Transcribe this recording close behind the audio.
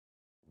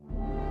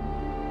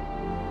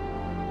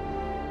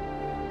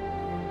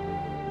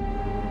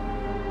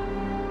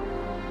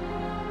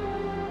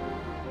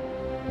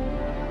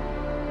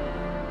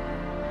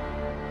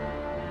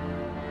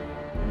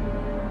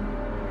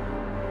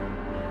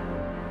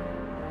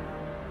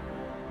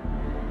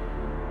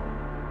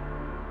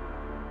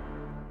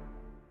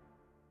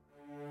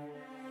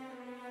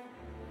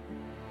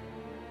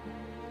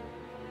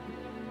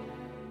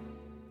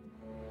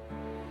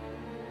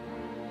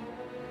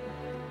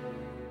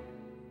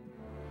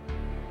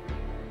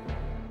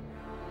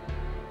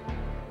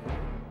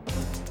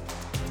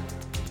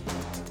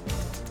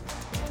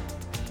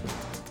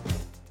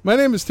My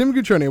name is Tim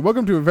Guccione, and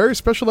welcome to a very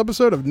special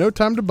episode of No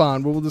Time to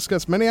Bond, where we'll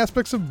discuss many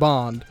aspects of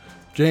Bond,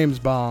 James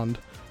Bond.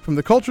 From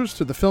the cultures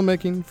to the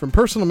filmmaking, from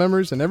personal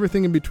memories and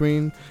everything in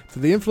between, to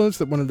the influence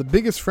that one of the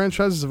biggest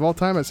franchises of all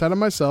time has had on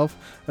myself,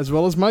 as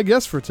well as my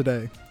guest for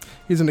today.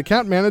 He's an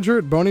account manager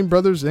at Boning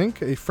Brothers,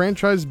 Inc., a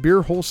franchise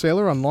beer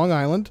wholesaler on Long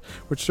Island,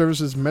 which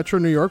services Metro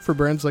New York for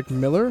brands like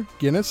Miller,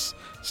 Guinness,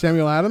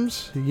 Samuel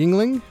Adams,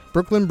 Yuengling,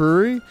 Brooklyn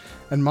Brewery,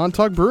 and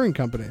Montauk Brewing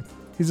Company.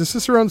 He's a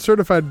Cicerone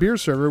certified beer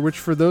server, which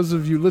for those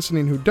of you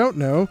listening who don't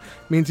know,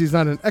 means he's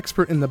not an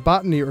expert in the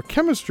botany or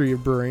chemistry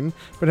of brewing,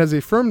 but has a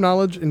firm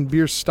knowledge in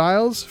beer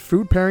styles,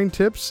 food pairing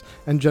tips,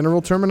 and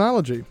general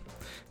terminology.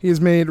 He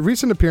has made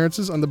recent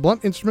appearances on the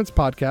Blunt Instruments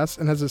podcast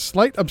and has a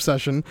slight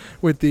obsession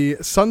with the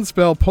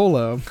Sunspell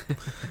Polo.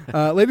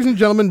 Ladies and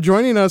gentlemen,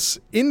 joining us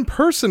in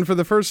person for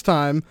the first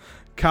time,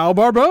 Kyle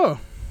Barbeau.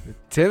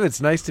 Tim,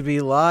 it's nice to be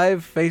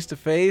live,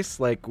 face-to-face,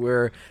 like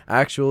we're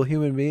actual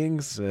human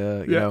beings.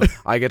 You know,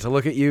 I get to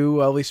look at you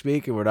while we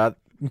speak, and we're not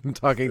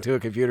talking to a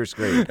computer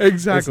screen.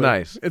 Exactly. It's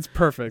nice. It's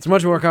perfect. It's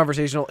much more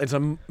conversational. It's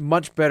a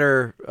much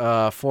better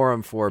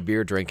forum for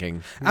beer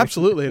drinking.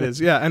 Absolutely it is,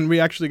 yeah. And we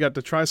actually got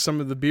to try some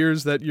of the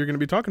beers that you're going to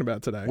be talking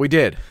about today. We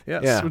did.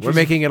 Yes, yeah, we're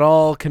making it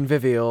all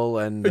convivial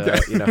and,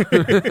 you know.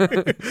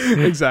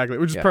 Exactly,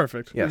 which is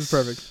perfect. Yes. Which is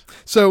perfect.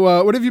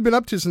 So what have you been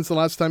up to since the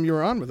last time you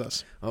were on with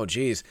us? Oh,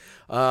 geez.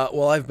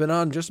 Well, I've been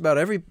on just about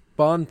every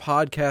Bond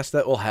podcast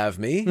that will have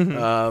me,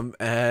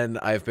 and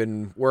I've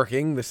been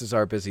working. This is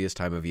our busiest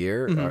time of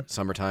year.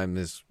 Summertime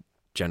is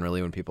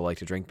generally when people like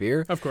to drink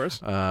beer. Of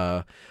course.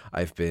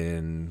 I've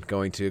been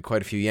going to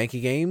quite a few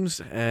Yankee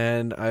games,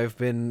 and I've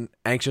been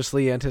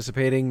anxiously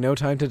anticipating No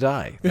Time to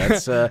Die.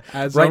 That's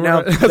right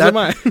now.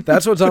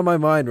 That's what's on my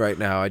mind right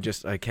now.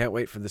 I can't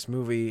wait for this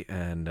movie,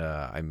 and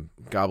I'm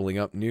gobbling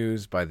up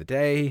news by the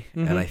day,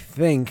 and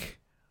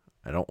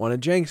I don't want to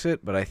jinx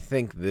it, but I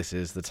think this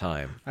is the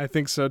time. I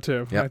think so,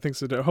 too. Yep. I think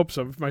so, too. I hope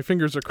so. My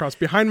fingers are crossed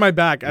behind my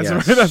back.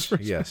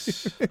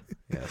 Yes.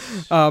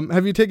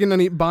 Have you taken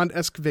any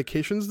Bond-esque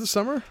vacations this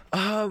summer?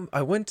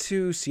 I went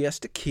to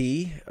Siesta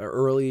Key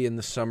early in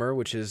the summer,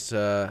 which is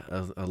a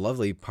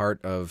lovely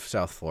part of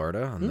South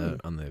Florida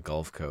on the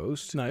Gulf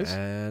Coast. Nice.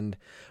 And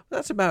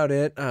that's about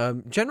it.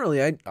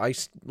 Generally, I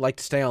like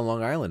to stay on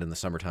Long Island in the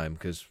summertime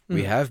because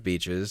we have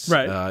beaches.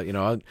 Right. You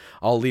know,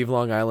 I'll leave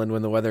Long Island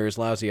when the weather is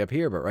lousy up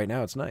here, but right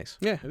now it's nice.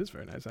 Yeah, it is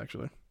very nice,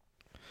 actually.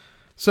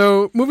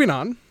 So, moving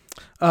on,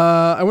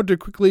 I want to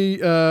quickly,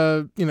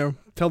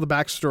 tell the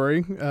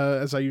backstory,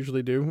 as I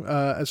usually do,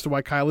 as to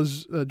why Kyle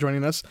is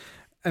joining us.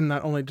 And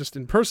not only just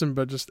in person,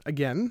 but just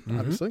again,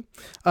 obviously.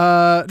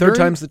 Third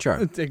time's the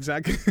charm.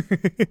 Exactly.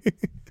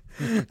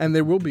 And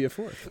there will be a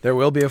fourth. There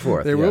will be a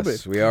fourth. There will be.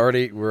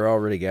 We're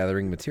already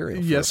gathering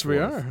material. Yes, we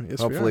fourth. are.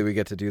 Yes, Hopefully, we we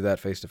get to do that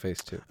face to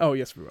face too. Oh,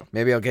 yes, we will.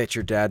 Maybe I'll get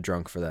your dad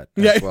drunk for that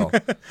Yeah. as well.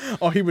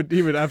 Oh, he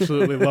would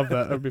absolutely love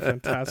that. That would be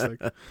fantastic.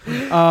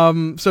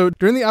 So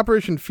during the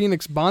Operation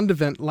Phoenix Bond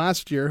event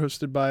last year,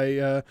 hosted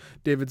by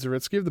David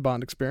Zaritsky of the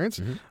Bond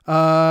Experience,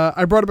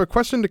 I brought up a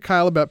question to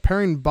Kyle about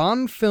pairing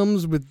Bond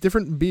films with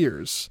different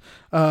beers.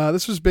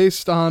 This was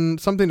based on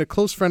something a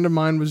close friend of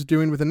mine was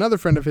doing with another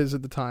friend of his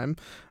at the time,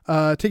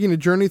 taking a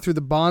journey through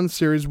the Bond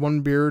series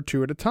one beer or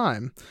two at a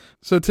time.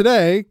 So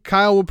today,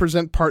 Kyle will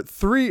present part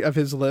 3 of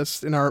his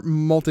list in our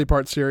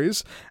multi-part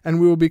series, and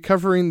we will be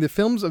covering the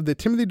films of the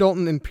Timothy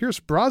Dalton and Pierce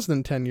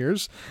Brosnan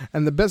tenures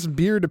and the best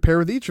beer to pair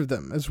with each of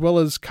them, as well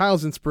as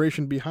Kyle's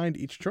inspiration behind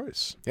each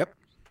choice. Yep.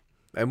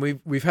 And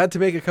we've had to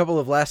make a couple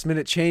of last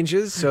minute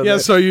changes.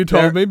 So you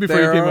told me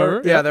before you came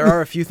over. Yeah, there are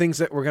a few things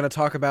that we're going to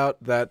talk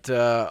about that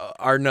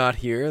are not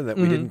here that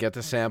we didn't get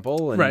to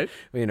sample, and right.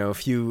 You know, a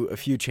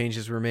few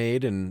changes were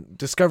made and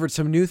discovered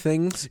some new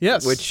things.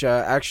 Yes, which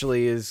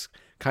actually is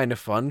kind of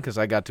fun because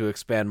I got to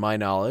expand my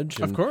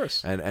knowledge. And, of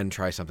course, and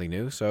try something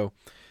new. So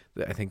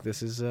I think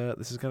this is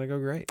going to go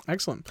great.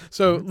 Excellent.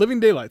 So,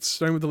 Living Daylights,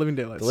 starting with the Living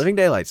Daylights. The Living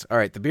Daylights. All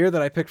right, the beer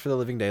that I picked for the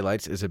Living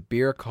Daylights is a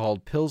beer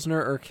called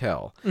Pilsner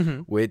Urquell,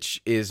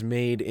 which is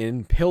made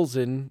in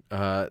Pilsen,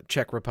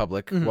 Czech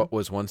Republic, what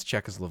was once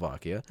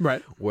Czechoslovakia,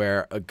 right,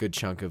 where a good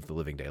chunk of the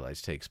Living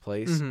Daylights takes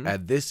place.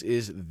 And this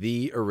is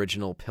the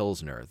original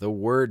Pilsner. The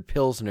word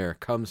Pilsner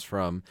comes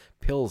from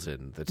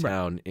Pilsen, the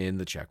town in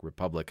the Czech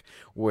Republic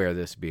where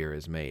this beer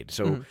is made.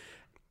 So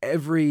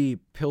every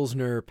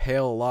Pilsner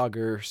pale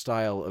lager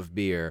style of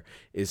beer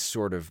is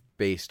sort of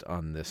based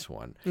on this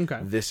one. Okay.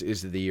 This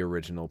is the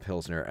original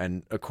Pilsner.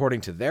 And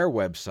according to their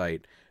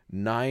website,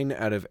 9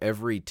 out of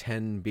every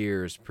 10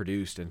 beers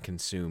produced and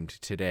consumed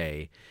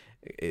today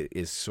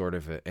is sort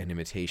of an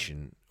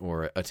imitation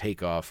or a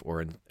takeoff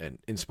or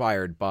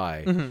inspired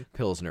by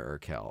Pilsner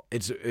Urquell.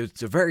 It's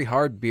a very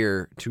hard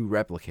beer to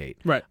replicate.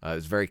 Right.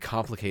 It's very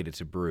complicated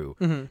to brew.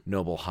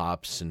 Noble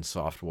hops and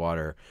soft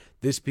water.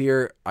 This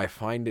beer, I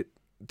find it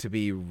to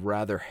be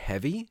rather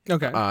heavy.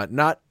 Okay. I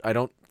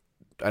don't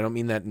don't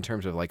mean that in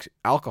terms of like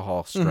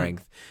alcohol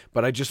strength,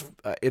 but I just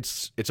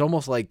it's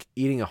almost like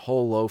eating a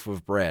whole loaf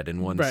of bread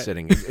in one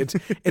sitting.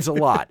 It's a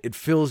lot. It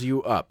fills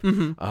you up.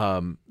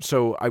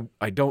 So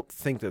I don't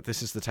think that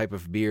this is the type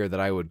of beer that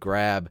I would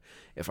grab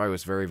if I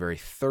was very, very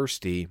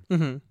thirsty.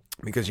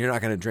 Because you're not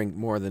going to drink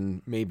more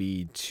than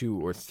maybe 2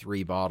 or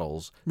 3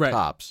 bottles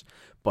tops.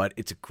 But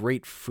it's a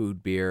great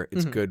food beer.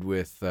 It's good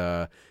with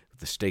the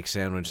steak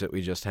sandwich that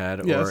we just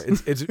had. Yes. Or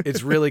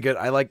it's really good.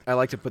 I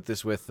like to put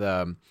this with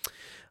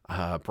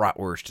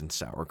bratwurst and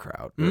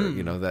sauerkraut,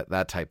 or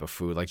that type of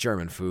food, like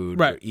German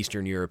food, or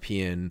Eastern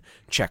European,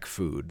 Czech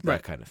food,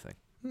 that kind of thing.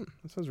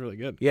 That sounds really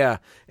good. Yeah,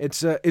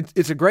 it's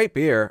a great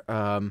beer.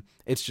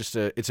 It's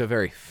a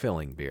very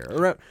filling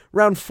beer.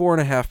 Around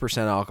 4.5%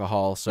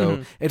 alcohol,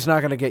 so it's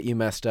not going to get you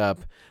messed up.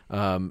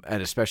 And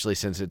especially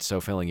since it's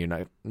so filling, you're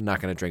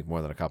not going to drink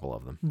more than a couple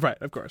of them. Right,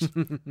 of course.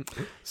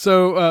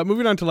 So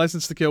moving on to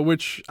License to Kill,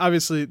 which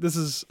obviously this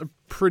is a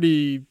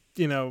pretty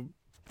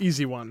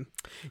easy one.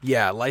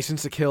 Yeah,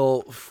 License to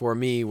Kill for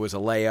me was a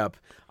layup.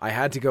 I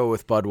had to go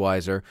with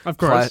Budweiser. Of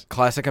course.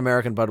 Classic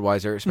American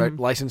Budweiser.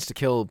 License to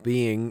Kill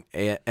being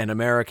an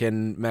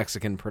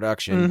American-Mexican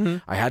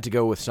production, I had to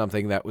go with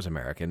something that was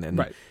American.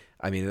 And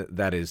I mean,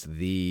 that is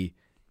the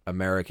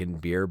American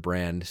beer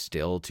brand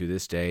still to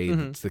this day.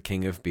 It's the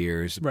king of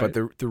beers. But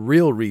the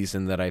real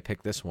reason that I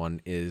picked this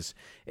one is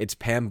it's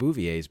Pam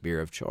Bouvier's beer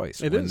of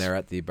choice. When they're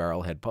at the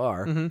Barrelhead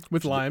Bar.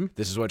 With lime.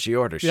 This is what she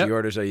orders. She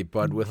orders a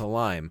Bud with a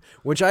lime,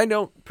 which I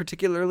don't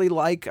particularly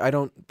like. I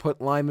don't put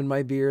lime in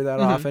my beer that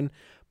often.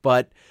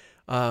 But,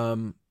 I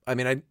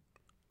mean,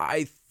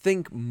 I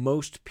think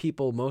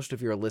most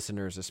of your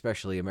listeners,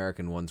 especially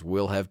American ones,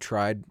 will have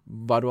tried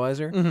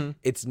Budweiser.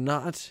 It's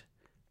not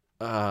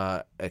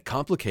a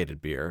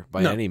complicated beer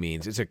by any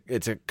means.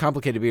 It's a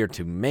complicated beer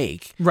to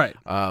make,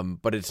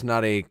 but it's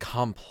not a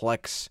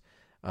complex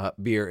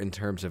beer in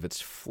terms of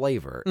its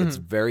flavor. It's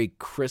very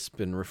crisp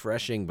and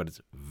refreshing, but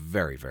it's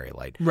very, very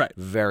light,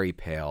 very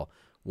pale.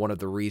 One of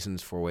the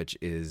reasons for which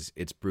is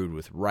it's brewed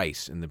with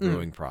rice in the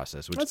brewing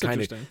process, which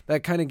kind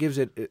of gives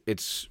it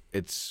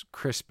its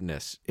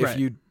crispness. If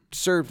you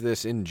served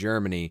this in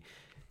Germany,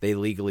 they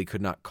legally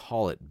could not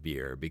call it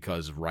beer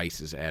because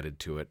rice is added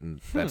to it, and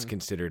that's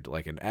considered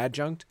like an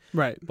adjunct.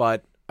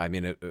 But I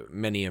mean,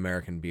 many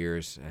American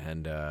beers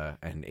and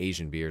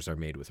Asian beers are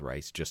made with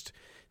rice just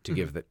to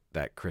give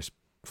that crisp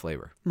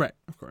flavor. Right,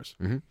 of course.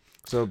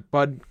 So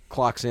Bud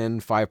clocks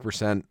in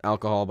 5%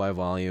 alcohol by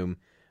volume.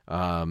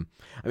 I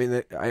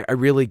mean, I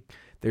really,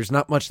 there's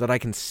not much that I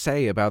can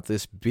say about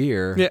this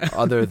beer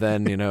other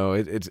than,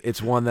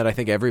 it's one that I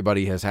think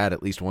everybody has had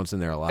at least once in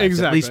their lives.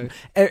 Exactly.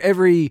 At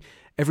least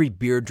every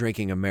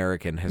beer-drinking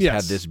American has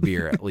had this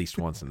beer at least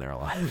once in their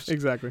lives.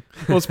 Exactly.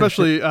 Well,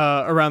 especially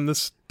around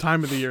this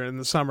time of the year in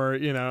the summer,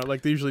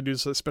 like they usually do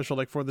special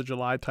like 4th of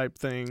July type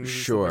things.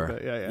 Sure.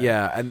 Like that.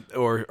 Yeah, and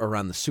or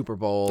around the Super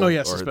Bowl or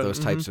those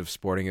types of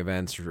sporting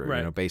events,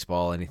 or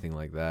baseball, anything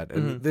like that.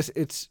 And this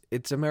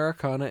it's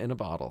Americana in a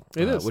bottle.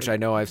 It is. Which I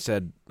know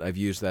I've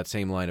used that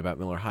same line about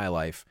Miller High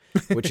Life,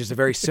 which is a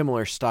very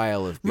similar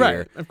style of beer.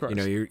 Right, of course.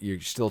 You're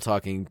still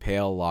talking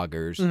pale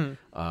lagers.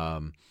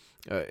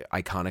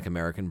 Iconic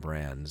American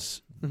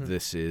brands.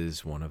 This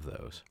is one of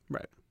those.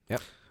 Right.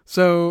 Yep.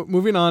 So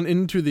moving on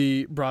into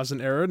the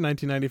Brosnan era,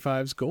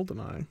 1995's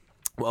GoldenEye.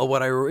 Well,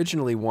 what I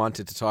originally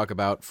wanted to talk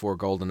about for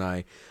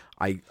GoldenEye,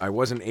 I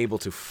wasn't able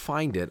to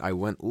find it. I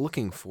went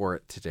looking for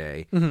it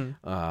today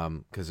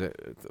because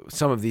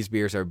some of these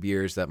beers are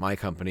beers that my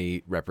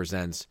company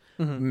represents.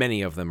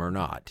 Many of them are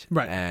not.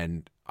 Right.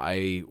 And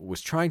I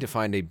was trying to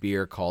find a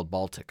beer called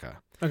Baltica,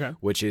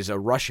 which is a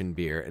Russian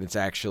beer, and it's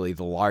actually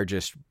the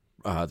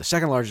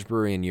second largest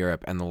brewery in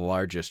Europe and the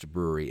largest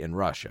brewery in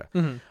Russia.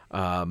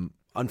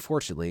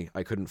 Unfortunately,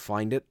 I couldn't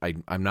find it.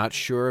 I'm not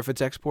sure if it's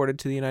exported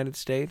to the United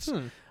States.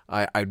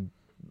 I'd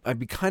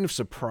be kind of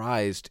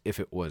surprised if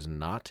it was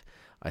not.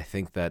 I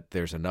think that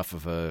there's enough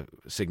of a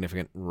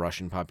significant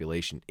Russian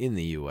population in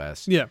the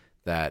U.S.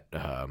 That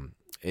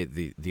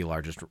the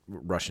largest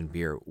Russian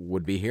beer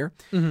would be here.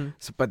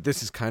 So, but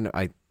this is kind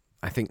of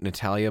I think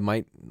Natalia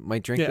might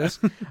drink this.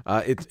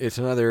 It's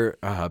another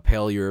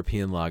pale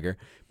European lager,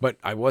 but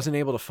I wasn't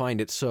able to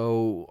find it,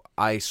 so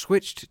I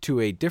switched to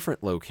a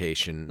different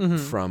location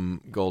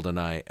from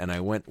GoldenEye, and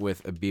I went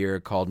with a beer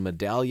called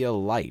Medallia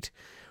Light,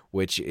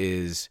 which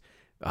is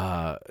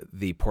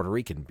the Puerto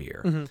Rican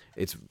beer.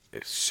 It's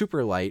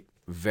super light,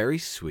 very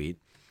sweet,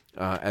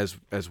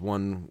 as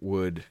one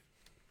would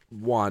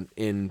want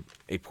in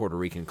a Puerto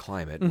Rican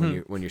climate.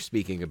 When you're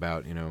speaking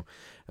about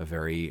a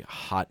very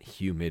hot,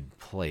 humid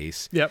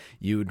place,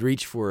 you would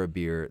reach for a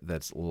beer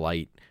that's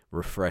light,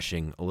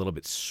 refreshing, a little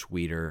bit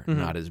sweeter,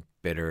 not as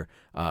bitter.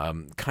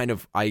 Kind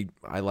of, I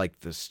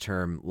like this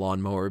term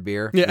lawnmower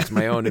beer. It's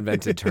my own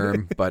invented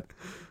term, but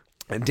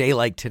a day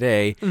like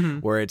today,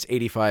 where it's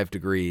 85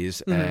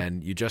 degrees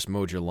and you just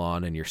mowed your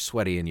lawn and you're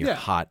sweaty and you're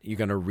hot, you're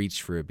going to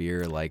reach for a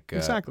beer like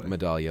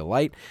Medallia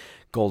Light.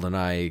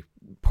 GoldenEye,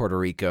 Puerto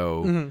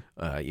Rico,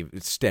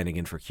 standing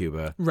in for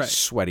Cuba,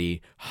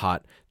 sweaty,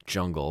 hot,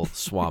 jungle,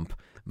 swamp.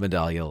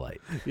 Medallia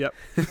Light. Yep.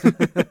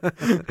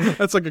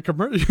 That's like a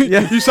commercial.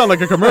 Yeah. You sound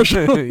like a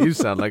commercial. You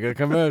sound like a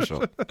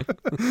commercial.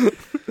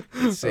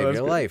 Save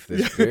your life,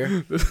 this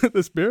beer.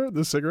 This beer,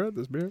 this cigarette,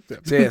 this beer.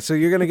 Yeah. So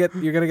you're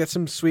gonna get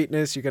some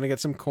sweetness. You're gonna get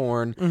some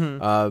corn.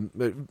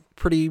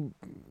 Pretty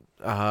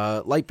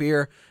light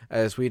beer,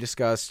 as we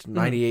discussed.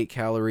 98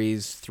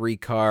 calories, 3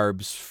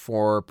 carbs,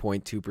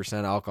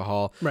 4.2%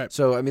 alcohol. Right.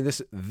 So I mean,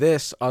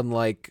 this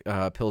unlike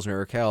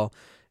Pilsner Urquell,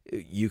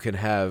 you can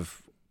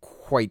have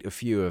quite a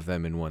few of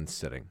them in one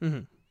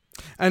sitting.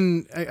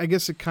 And I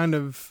guess it kind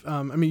of,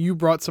 you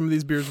brought some of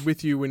these beers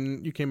with you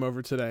when you came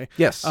over today.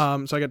 Yes.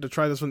 So I got to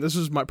try this one. This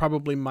was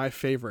probably my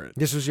favorite.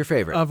 This was your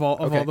favorite? Of all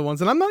the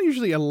ones. And I'm not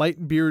usually a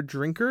light beer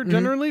drinker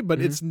generally,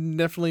 but it's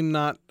definitely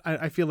not,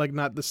 I feel like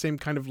not the same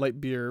kind of light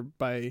beer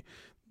by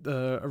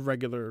a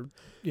regular,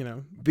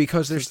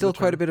 Because there's still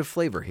quite a bit of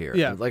flavor here.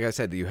 Yeah. Like I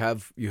said, you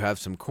have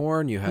some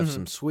corn, you have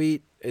some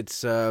sweet.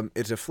 It's a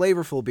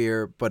flavorful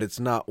beer, but it's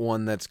not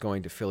one that's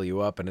going to fill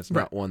you up, and it's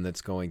not one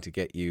that's going to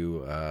get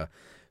you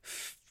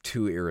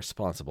too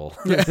irresponsible,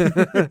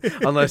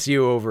 unless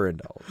you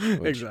overindulge.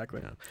 Which,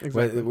 exactly.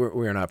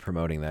 We're not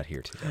promoting that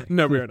here today.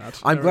 No, we are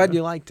not. I'm glad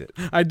you liked it.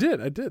 I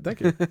did.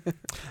 Thank you.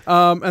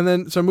 And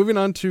then, so moving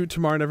on to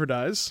Tomorrow Never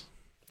Dies.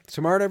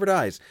 Tomorrow Never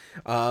Dies.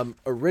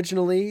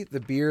 Originally, the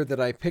beer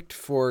that I picked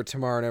for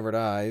Tomorrow Never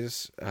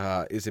Dies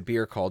is a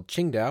beer called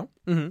Qingdao,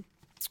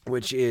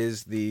 which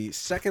is the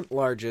second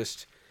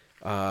largest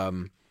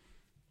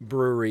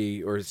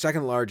brewery, or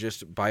second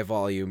largest by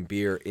volume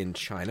beer in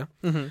China.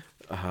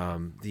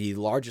 The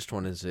largest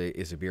one is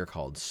a beer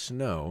called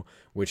Snow,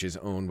 which is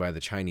owned by the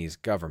Chinese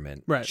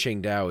government. Right.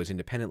 Qingdao is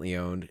independently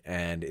owned,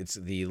 and it's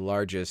the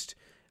largest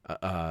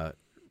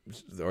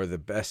or the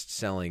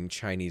best-selling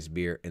Chinese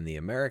beer in the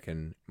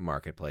American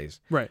marketplace.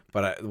 Right.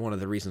 But one of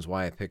the reasons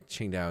why I picked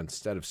Qingdao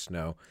instead of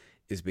Snow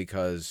is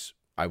because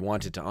I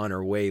wanted to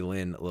honor Wei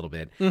Lin a little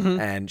bit,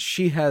 and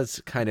she has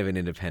kind of an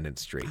independent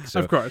streak. So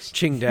of course.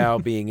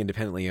 Qingdao being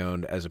independently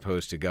owned as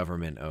opposed to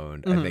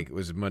government-owned, I think it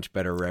was a much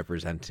better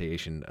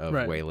representation of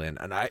Wei Lin.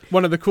 And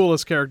one of the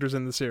coolest characters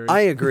in the series.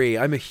 I agree.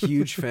 I'm a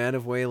huge fan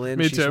of Wei Lin.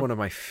 Me She's too. one of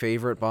my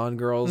favorite Bond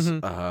girls.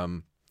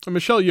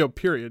 Michelle Yeoh,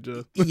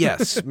 period.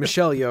 Yes,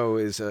 Michelle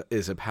Yeoh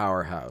is a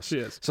powerhouse. She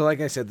is. So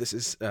like I said, this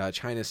is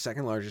China's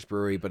second largest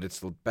brewery, but it's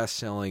the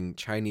best-selling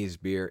Chinese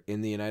beer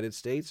in the United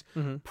States.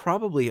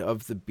 Probably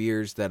of the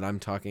beers that I'm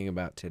talking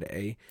about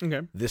today,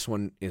 this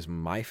one is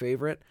my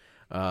favorite.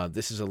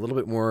 This is a little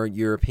bit more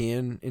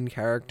European in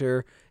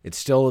character. It's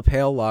still a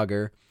pale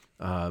lager.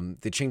 The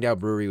Qingdao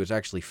Brewery was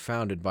actually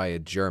founded by a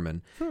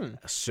German,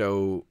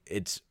 so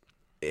it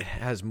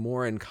has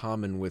more in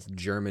common with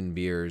German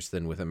beers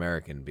than with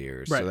American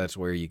beers. Right. So that's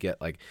where you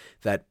get like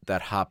that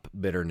hop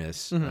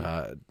bitterness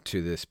to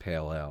this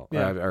pale ale,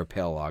 or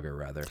pale lager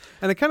rather.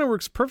 And it kind of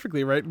works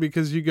perfectly, right?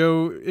 Because you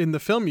go in the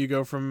film, you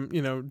go from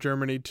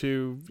Germany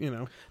to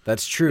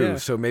That's true. Yeah.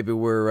 So maybe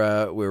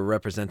we're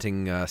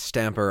representing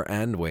Stamper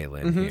and Wei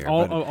Lin here,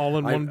 all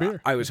in one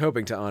beer. I was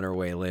hoping to honor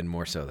Wei Lin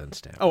more so than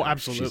Stamper. Oh,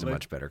 absolutely. She's a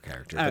much better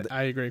character.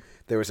 I agree.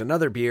 There was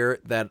another beer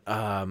that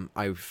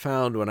I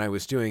found when I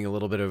was doing a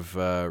little bit of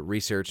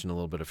research and a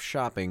little bit of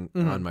shopping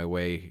on my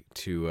way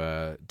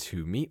to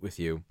meet with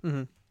you.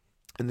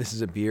 And this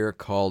is a beer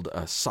called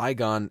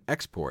Saigon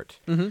Export,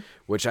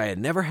 which I had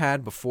never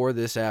had before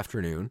this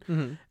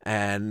afternoon,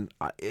 and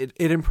it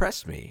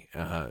impressed me.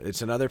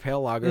 It's another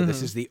pale lager.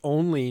 This is the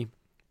only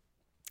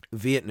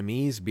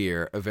Vietnamese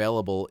beer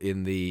available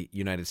in the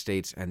United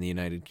States and the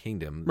United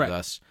Kingdom,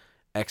 thus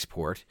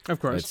export. Of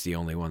course. It's the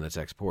only one that's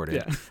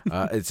exported.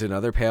 Yeah. It's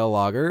another pale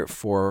lager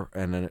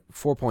and a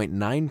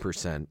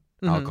 4.9%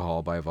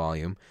 alcohol by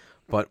volume.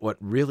 But what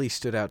really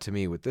stood out to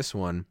me with this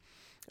one,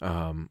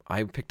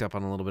 I picked up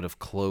on a little bit of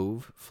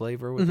clove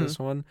flavor with this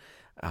one,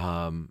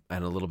 and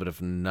a little bit of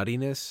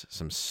nuttiness,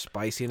 some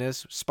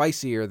spiciness,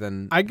 spicier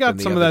than I got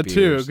than some of other that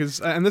beers.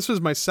 too, and this was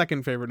my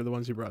second favorite of the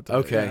ones you brought today.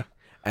 Okay. Yeah.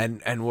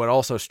 And what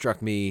also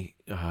struck me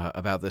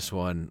about this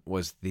one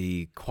was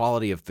the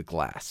quality of the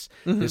glass.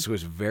 This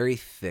was very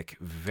thick,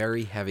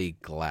 very heavy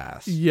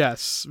glass.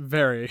 Yes,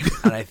 very.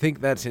 And I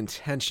think that's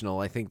intentional.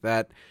 I think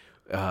that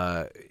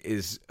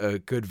is a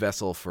good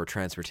vessel for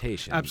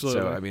transportation.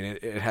 Absolutely. So, I mean,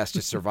 it has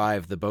to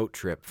survive the boat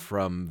trip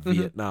from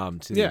Vietnam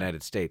to the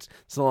United States.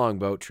 It's a long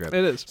boat trip.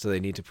 It is. So they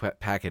need to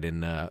pack it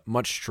in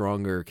much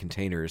stronger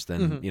containers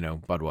than,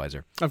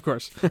 Budweiser. Of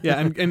course. Yeah,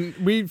 and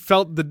we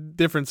felt the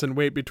difference in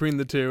weight between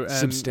the two. And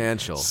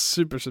substantial.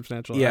 Super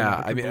substantial.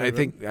 Yeah,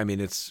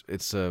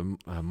 it's a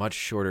much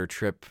shorter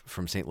trip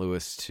from St.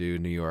 Louis to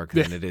New York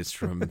than it is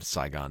from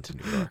Saigon to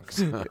New York.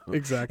 So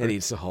exactly. It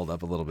needs to hold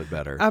up a little bit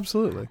better.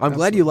 Absolutely. I'm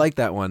glad you liked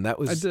that one. That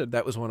was I did.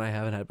 That was one I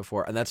haven't had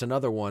before, and that's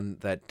another one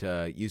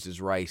that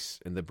uses rice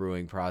in the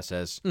brewing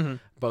process,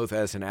 both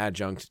as an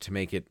adjunct to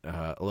make it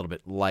a little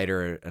bit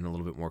lighter and a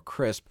little bit more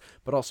crisp,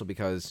 but also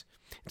because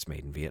it's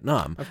made in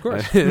Vietnam. Of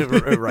course.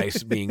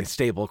 Rice being a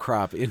staple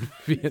crop in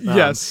Vietnam.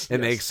 Yes. It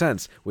makes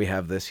sense. We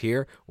have this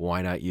here.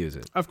 Why not use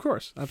it? Of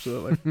course.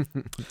 Absolutely.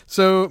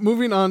 So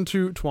moving on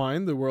to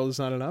Twine, The World Is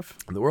Not Enough.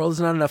 The World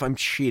Is Not Enough. I'm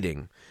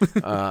cheating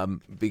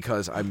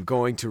because I'm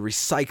going to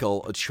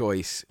recycle a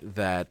choice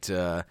that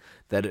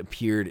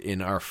appeared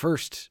in our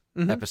first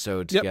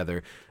episode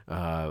together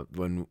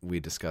when we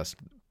discussed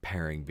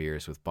pairing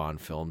beers with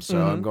Bond films.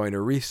 So I'm going to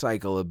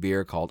recycle a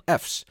beer called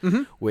Efes,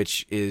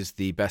 which is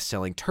the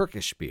best-selling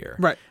Turkish beer.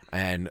 Right.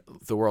 And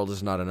The World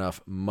Is Not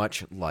Enough,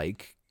 much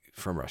like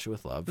From Russia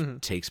with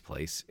Love, takes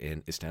place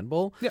in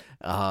Istanbul. Yeah.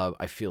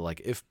 I feel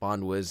like if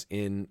Bond was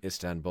in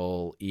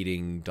Istanbul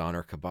eating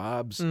doner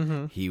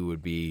kebabs, he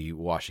would be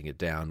washing it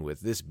down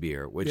with this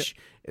beer, which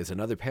is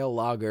another pale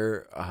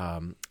lager.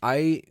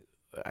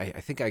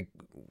 I think I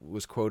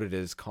was quoted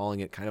as calling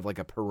it kind of like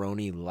a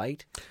Peroni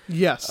light.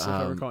 Yes, if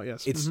I recall,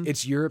 yes.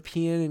 It's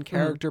European in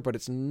character, but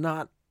it's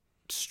not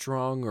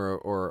strong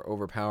or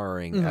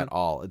overpowering at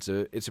all. It's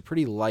a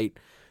pretty light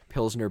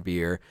Pilsner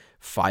beer,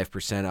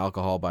 5%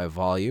 alcohol by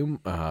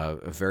volume,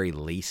 a very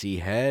lacy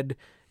head.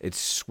 It's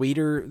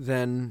sweeter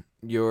than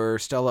your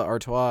Stella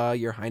Artois,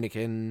 your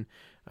Heineken,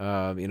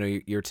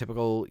 your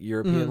typical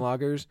European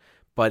lagers,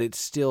 but it's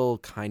still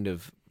kind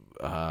of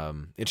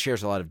it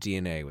shares a lot of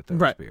DNA with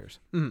those beers.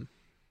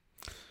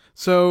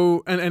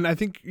 So, and I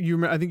think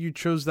you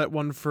chose that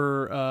one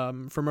for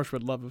Russia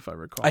with Love, if I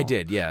recall. I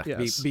did, yeah,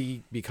 yes.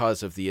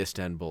 Because of the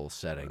Istanbul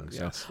setting.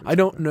 So yes, I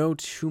don't know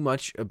too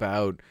much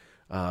about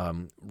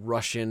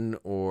Russian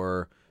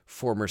or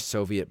former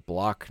Soviet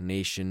bloc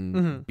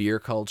nation beer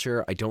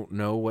culture. I don't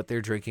know what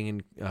they're drinking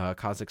in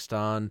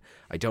Kazakhstan.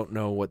 I don't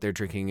know what they're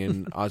drinking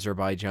in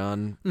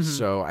Azerbaijan.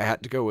 So I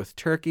had to go with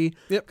Turkey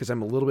because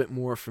I'm a little bit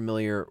more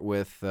familiar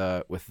with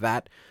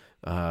that,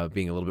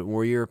 being a little bit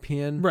more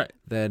European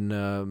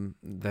than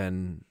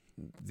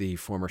the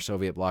former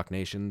Soviet bloc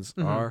nations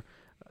are,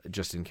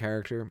 just in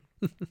character.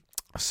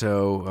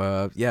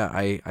 So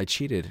I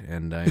cheated,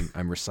 and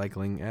I'm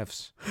recycling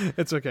Efes.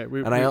 It's okay.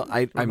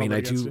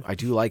 I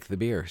do like the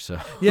beer. So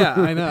yeah,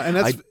 I know,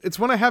 and it's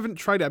one I haven't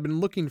tried. I've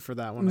been looking for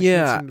that one. I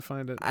can't seem to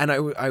find it. And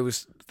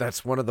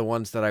that's one of the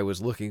ones that I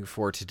was looking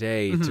for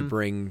today to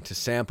bring to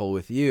sample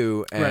with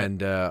you,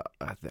 and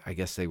I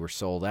guess they were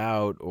sold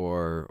out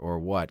or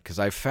what? Because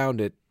I found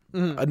it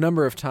a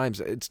number of times.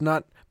 It's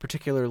not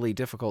particularly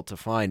difficult to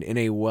find in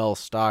a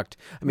well-stocked.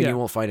 I mean, you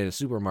won't find it in a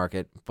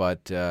supermarket,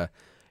 but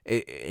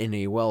in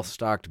a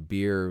well-stocked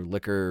beer,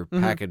 liquor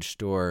package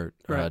store,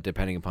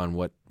 depending upon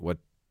what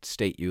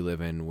state you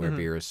live in where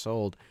beer is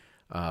sold,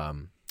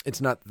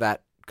 it's not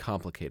that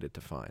complicated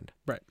to find.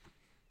 Right.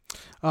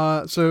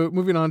 So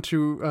moving on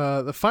to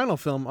the final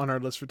film on our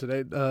list for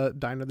today,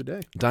 Die Another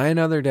Day. Die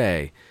Another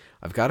Day.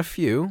 I've got a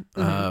few.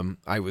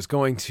 I was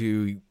going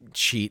to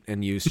cheat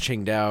and use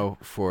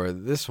Qingdao for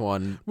this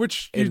one.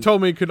 Which you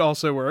told me could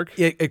also work.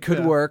 It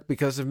could work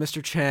because of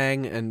Mr.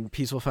 Chang and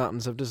Peaceful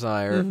Fountains of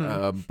Desire,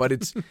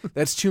 but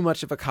that's too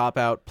much of a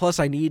cop-out. Plus,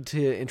 I need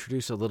to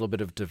introduce a little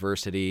bit of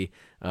diversity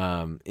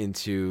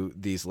into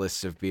these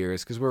lists of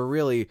beers because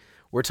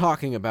we're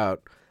talking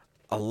about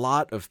a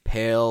lot of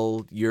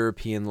pale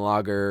European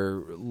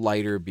lager,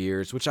 lighter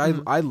beers, which I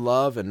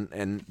love,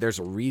 and there's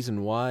a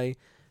reason why.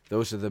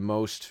 Those are the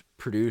most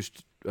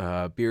produced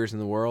beers in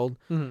the world,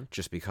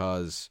 just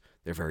because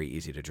they're very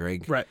easy to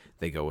drink. Right.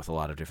 They go with a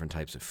lot of different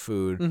types of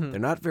food. They're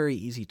not very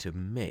easy to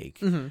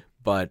make,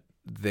 but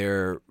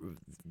they're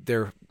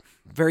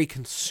very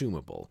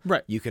consumable.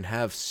 Right. You can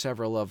have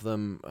several of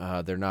them.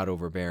 They're not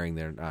overbearing.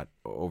 They're not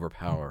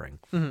overpowering.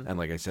 And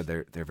like I said,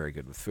 they're very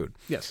good with food.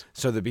 Yes.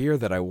 So the beer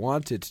that I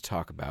wanted to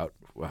talk about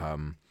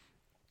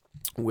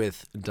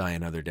with Die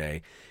Another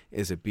Day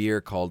is a beer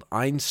called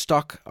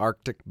Einstock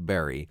Arctic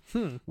Berry,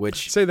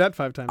 which say that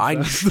 5 times.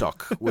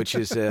 Einstock, which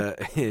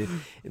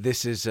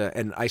is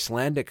an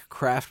Icelandic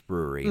craft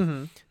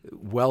brewery,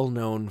 well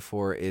known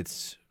for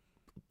its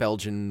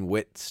Belgian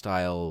wit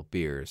style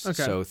beers.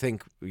 Okay. So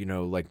think,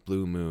 like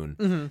Blue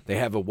Moon. They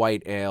have a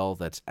white ale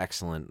that's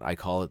excellent. I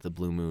call it the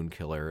Blue Moon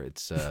Killer.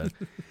 It's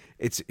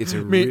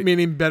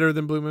meaning better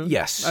than Blue Moon.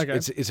 Yes, okay.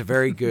 It's a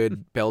very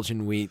good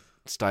Belgian wheat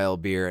style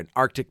beer. And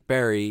Arctic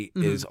Berry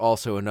is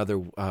also another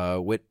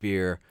wit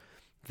beer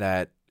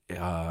that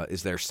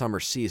is their summer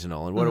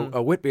seasonal. And what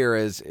a wit beer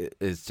is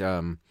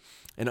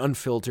an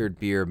unfiltered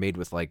beer made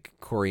with like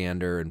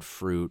coriander and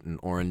fruit and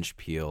orange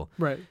peel.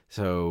 Right.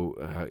 So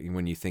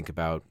when you think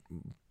about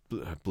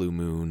Blue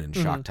Moon and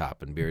Shock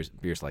Top and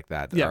beers like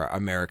that are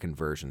American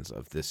versions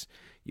of this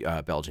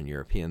Belgian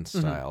European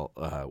style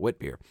wit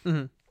beer.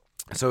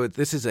 So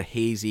this is a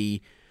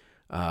hazy,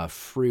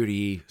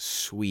 fruity,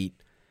 sweet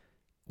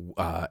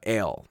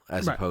ale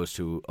as opposed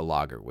to a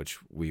lager, which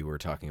we were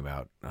talking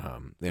about.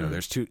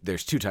 There's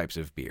two types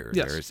of beer.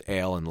 Yes. There's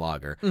ale and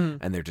lager,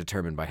 and they're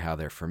determined by how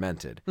they're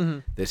fermented.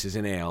 This is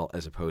an ale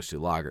as opposed to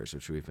lagers,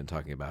 which we've been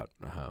talking about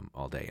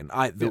all day. And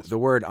the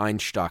word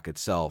Einstock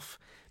itself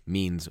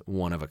means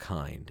one of a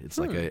kind. It's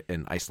like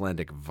an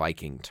Icelandic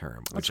Viking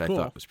term, which I cool.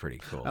 thought was pretty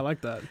cool. I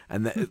like that.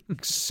 And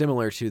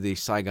similar to the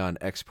Saigon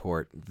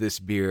export, this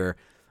beer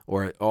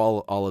or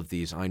all of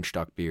these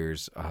Einstock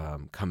beers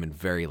come in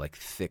very like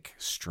thick,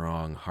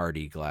 strong,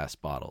 hardy glass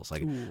bottles,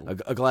 like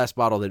a glass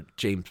bottle that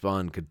James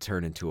Bond could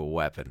turn into a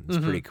weapon. It's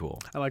pretty cool.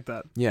 I like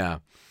that. Yeah.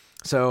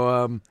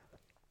 So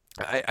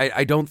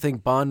I don't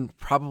think Bond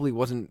probably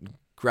wasn't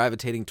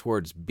gravitating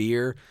towards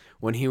beer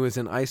when he was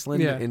in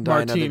Iceland in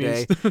Die Another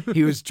Day.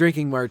 He was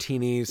drinking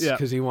martinis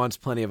because he wants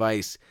plenty of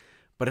ice.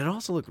 But it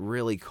also looked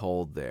really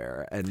cold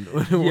there, and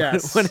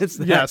when it's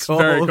that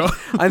cold, very cold.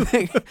 I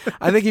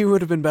think he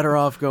would have been better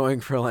off going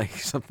for like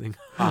something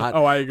hot.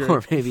 Oh, I agree.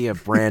 Or maybe a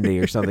brandy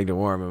or something to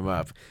warm him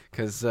up,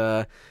 because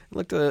it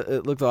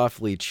looked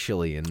awfully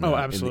chilly in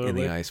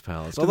the Ice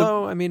Palace.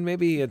 Although I mean,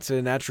 maybe it's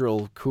a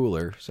natural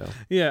cooler. So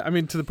yeah, I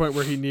mean, to the point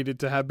where he needed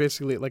to have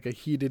basically like a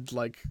heated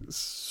like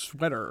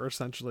sweater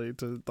essentially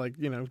to like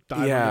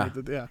dive.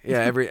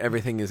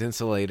 Everything is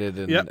insulated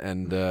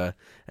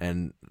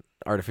and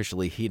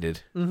artificially heated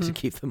to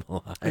keep them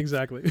alive.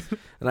 Exactly.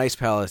 An ice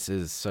palace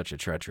is such a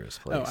treacherous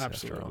place. Oh,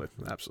 absolutely.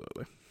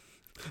 Absolutely.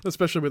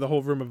 Especially with a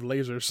whole room of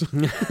lasers.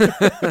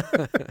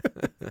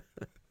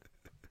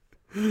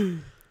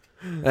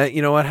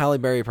 You know what? Halle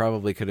Berry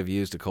probably could have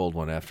used a cold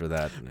one after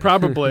that.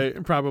 Probably.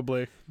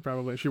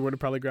 She would have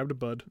probably grabbed a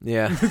bud.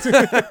 Yeah.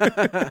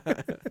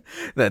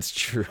 That's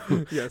true.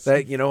 Yes.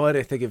 You know what?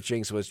 I think if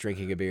Jinx was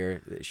drinking a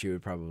beer, she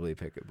would probably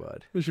pick a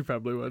bud. She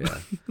probably would. Yeah.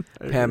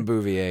 Pam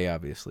Bouvier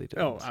obviously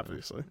does. Oh,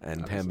 obviously.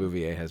 And Pam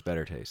Bouvier has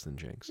better taste than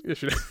Jinx. Yes,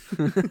 she does.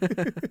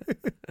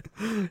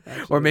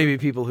 Or maybe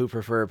people who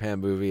prefer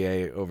Pam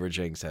Bouvier over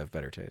Jinx have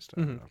better taste.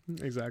 I don't know.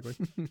 Exactly.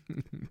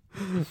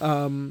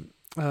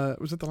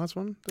 Was it the last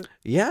one?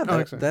 Yeah,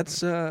 that's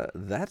the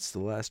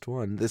last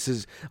one. This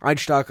is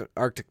Einstock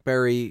Arctic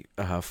Berry,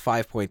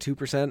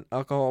 5.2%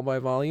 alcohol by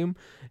volume.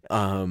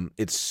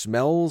 It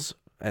smells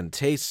and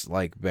tastes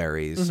like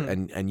berries,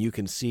 and you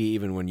can see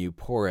even when you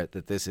pour it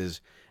that this is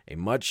a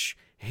much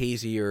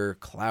hazier,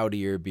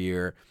 cloudier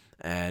beer.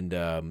 And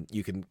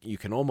you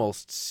can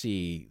almost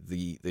see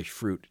the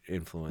fruit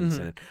influence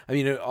in it. I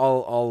mean,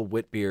 all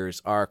wit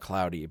beers are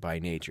cloudy by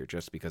nature,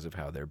 just because of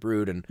how they're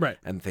brewed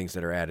and things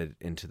that are added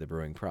into the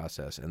brewing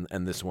process.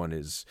 And this one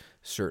is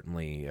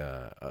certainly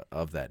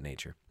of that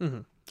nature.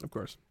 Of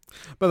course.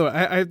 By the way,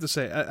 I have to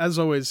say, as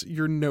always,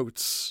 your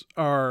notes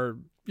are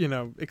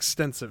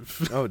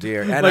extensive. Oh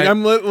dear! And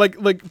I'm like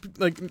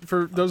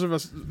for those of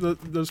us,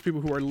 those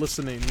people who are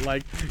listening,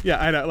 I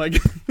know,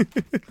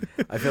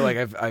 I feel like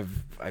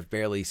I've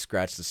barely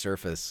scratched the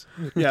surface.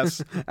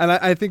 Yes, and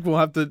I think we'll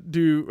have to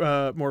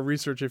do more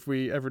research if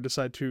we ever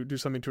decide to do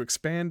something to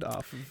expand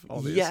off of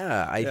all these.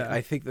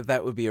 I think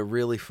that would be a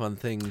really fun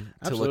thing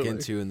to look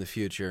into in the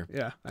future.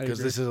 Yeah, because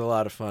this is a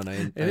lot of fun.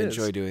 I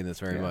enjoy doing this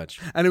very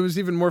much, and it was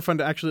even more fun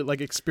to actually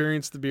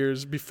experience the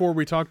beers before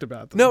we talked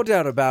about them. No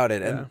doubt about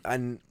it,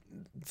 and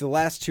the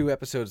last two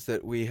episodes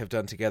that we have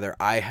done together,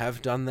 I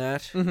have done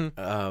that,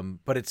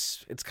 but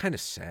it's kind of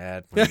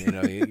sad when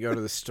you go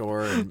to the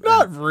store and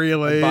not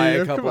really and buy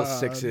a couple of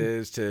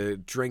sixes to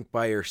drink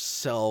by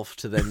yourself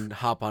to then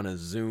hop on a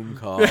Zoom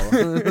call.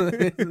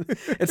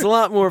 It's a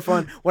lot more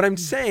fun. What I'm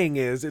saying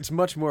is, it's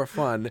much more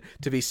fun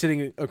to be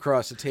sitting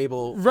across a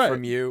table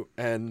from you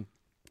and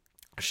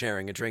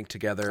sharing a drink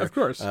together, of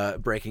course,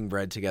 breaking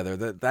bread together.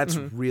 That's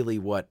really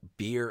what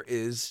beer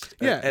is.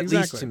 Yeah, at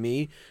least to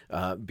me,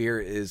 beer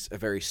is a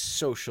very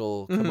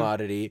social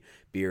commodity.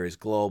 Beer is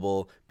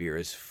global. Beer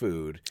is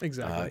food.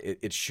 Exactly.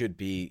 It should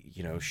be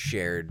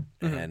shared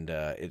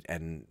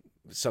and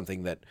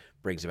something that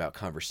brings about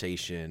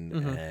conversation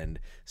and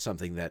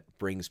something that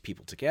brings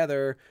people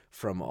together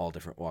from all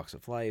different walks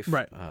of life.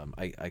 Right.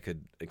 I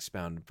could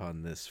expound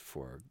upon this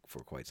for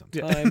quite some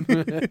time.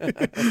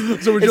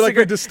 So would you like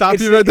me to stop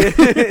you right there?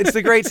 It's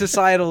the great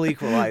societal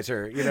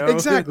equalizer,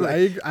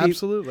 Exactly.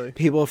 Absolutely.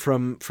 People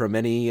from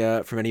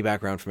any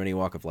background, from any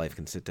walk of life,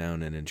 can sit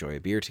down and enjoy a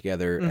beer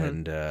together,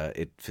 and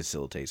it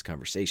facilitates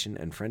conversation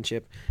and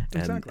friendship,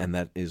 and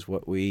that is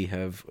what we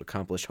have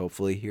accomplished,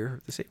 hopefully,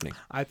 here this evening.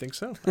 I think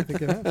so. I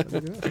think it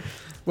has.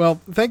 Well,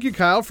 thank you,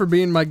 Kyle, for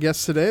being my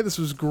guest today. This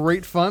was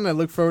great fun. I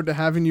look forward to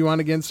having you on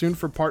again soon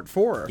for part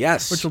 4.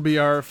 Yes. Which will be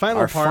our final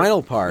part. Our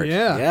final part.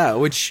 Yeah. Yeah,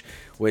 which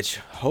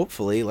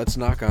hopefully, let's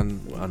knock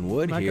on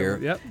wood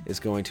here, is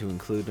going to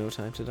include No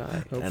Time to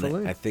Die.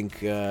 Hopefully. And I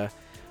think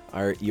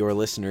your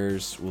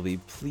listeners will be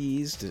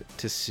pleased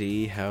to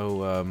see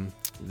how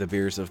the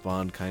beers of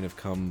Bond kind of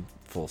come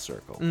full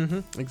circle.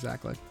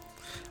 Exactly.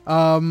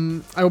 I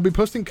will be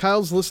posting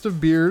Kyle's list of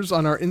beers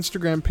on our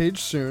Instagram page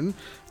soon.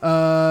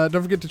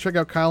 Don't forget to check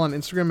out Kyle on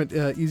Instagram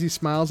at Easy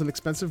Smiles and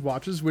Expensive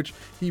Watches, which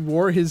he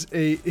wore his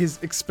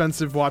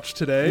expensive watch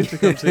today to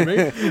come see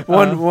me.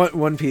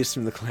 One piece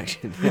from the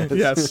collection.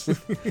 Yes.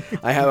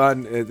 I have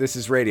on. This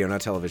is radio,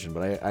 not television,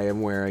 but I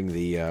am wearing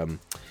the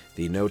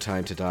No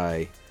Time to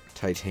Die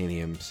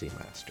titanium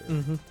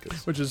Seamaster,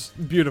 which is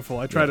beautiful.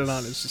 I tried it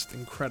on; it's just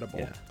incredible.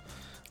 Yeah.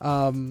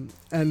 And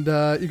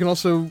you can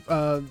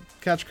also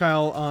catch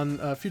Kyle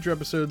on future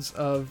episodes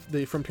of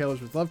the From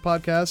Tailors with Love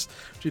podcast,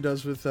 which he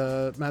does with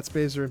Matt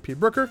Spazer and Pete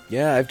Brooker.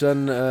 Yeah, I've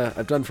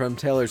done From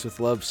Tailors with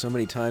Love so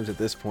many times at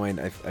this point.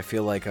 I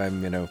feel like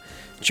I'm,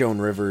 Joan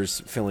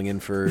Rivers filling in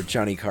for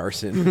Johnny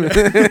Carson.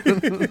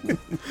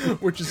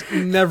 Which is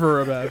never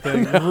a bad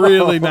thing. No.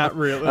 Really not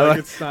really.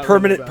 It's not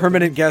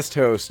permanent guest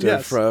host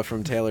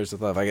From Tailors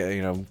with Love. I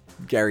get,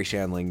 Gary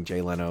Shandling,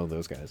 Jay Leno,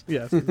 those guys.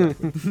 Yes,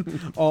 exactly.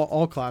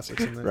 all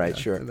classics in there. Right,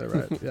 yeah, sure. They're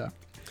right, yeah.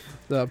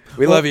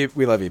 We love you,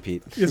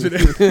 Pete. Yes, we do.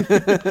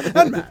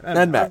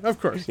 and Matt, of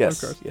course.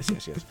 Yes, of course.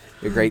 Yes.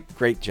 You're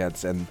great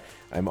gents, and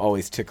I'm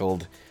always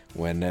tickled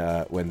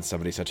when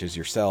somebody such as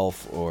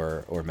yourself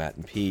or Matt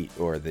and Pete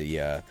or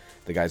the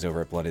guys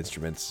over at Blood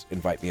Instruments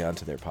invite me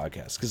onto their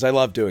podcast, because I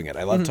love doing it.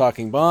 I love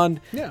talking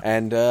Bond,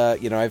 and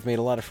I've made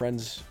a lot of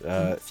friends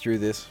through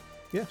this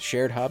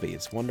shared hobby.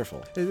 It's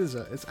wonderful. It is.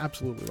 It's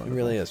absolutely wonderful. It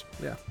really is.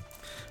 Yeah.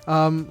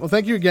 Well,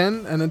 thank you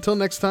again, and until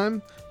next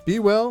time, be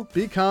well,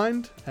 be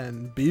kind,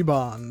 and be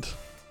Bond.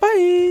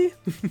 Bye.